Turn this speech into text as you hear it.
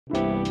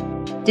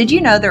Did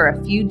you know there are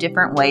a few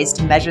different ways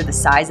to measure the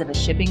size of a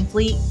shipping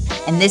fleet?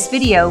 In this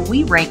video,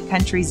 we rank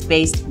countries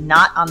based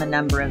not on the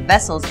number of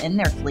vessels in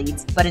their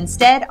fleets, but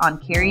instead on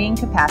carrying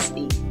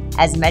capacity,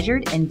 as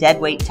measured in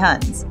deadweight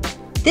tons.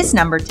 This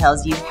number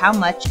tells you how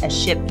much a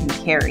ship can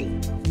carry,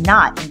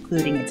 not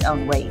including its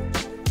own weight.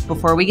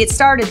 Before we get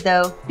started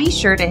though, be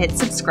sure to hit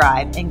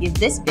subscribe and give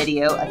this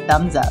video a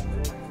thumbs up.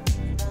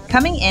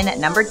 Coming in at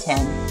number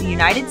 10, the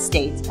United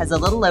States has a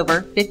little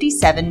over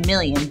 57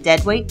 million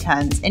deadweight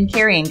tons in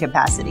carrying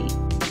capacity,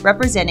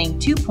 representing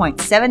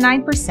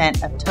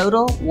 2.79% of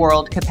total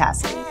world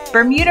capacity.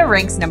 Bermuda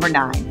ranks number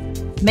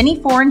 9.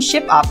 Many foreign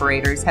ship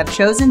operators have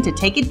chosen to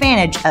take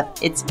advantage of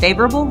its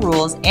favorable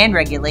rules and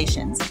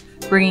regulations,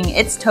 bringing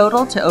its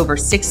total to over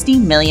 60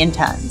 million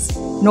tons.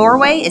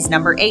 Norway is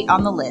number 8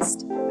 on the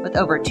list. With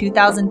over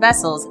 2,000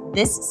 vessels,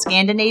 this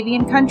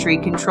Scandinavian country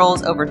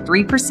controls over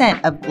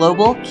 3% of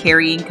global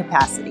carrying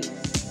capacity.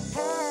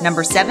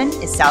 Number 7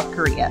 is South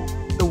Korea,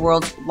 the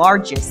world's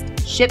largest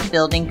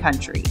shipbuilding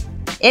country.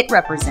 It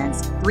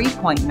represents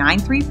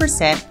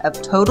 3.93%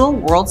 of total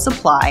world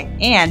supply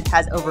and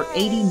has over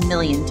 80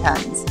 million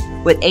tons.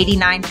 With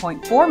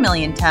 89.4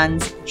 million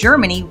tons,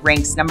 Germany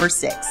ranks number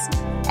 6.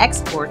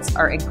 Exports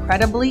are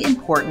incredibly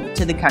important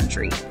to the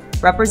country,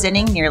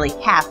 representing nearly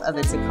half of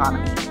its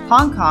economy.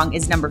 Hong Kong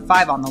is number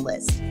 5 on the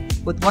list.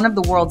 With one of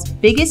the world's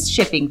biggest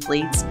shipping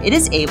fleets, it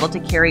is able to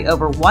carry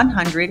over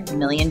 100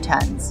 million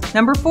tons.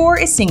 Number 4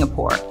 is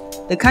Singapore.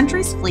 The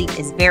country's fleet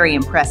is very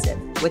impressive,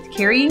 with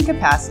carrying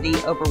capacity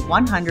over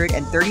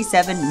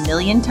 137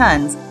 million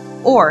tons,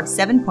 or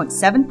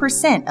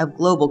 7.7% of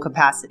global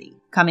capacity.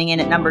 Coming in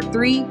at number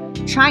 3,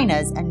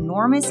 China's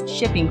enormous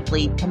shipping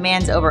fleet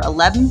commands over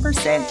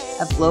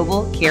 11% of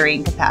global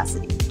carrying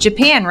capacity.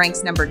 Japan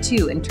ranks number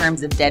 2 in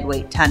terms of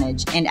deadweight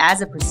tonnage and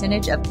as a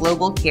percentage of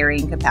global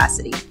carrying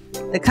capacity.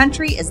 The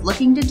country is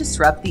looking to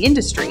disrupt the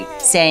industry,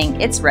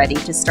 saying it's ready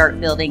to start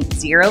building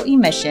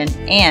zero-emission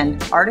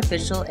and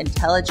artificial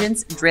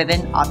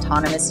intelligence-driven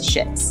autonomous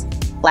ships.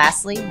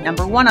 Lastly,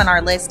 number 1 on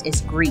our list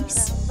is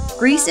Greece.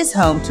 Greece is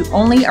home to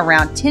only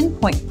around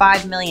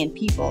 10.5 million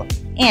people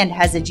and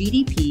has a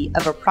GDP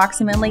of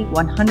approximately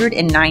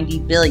 190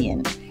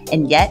 billion,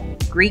 and yet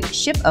Greek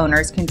ship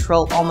owners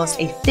control almost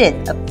a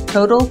fifth of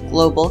total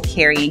global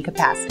carrying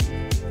capacity.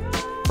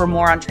 For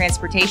more on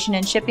transportation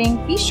and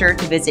shipping, be sure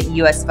to visit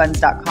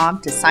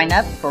usfunds.com to sign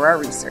up for our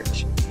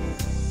research.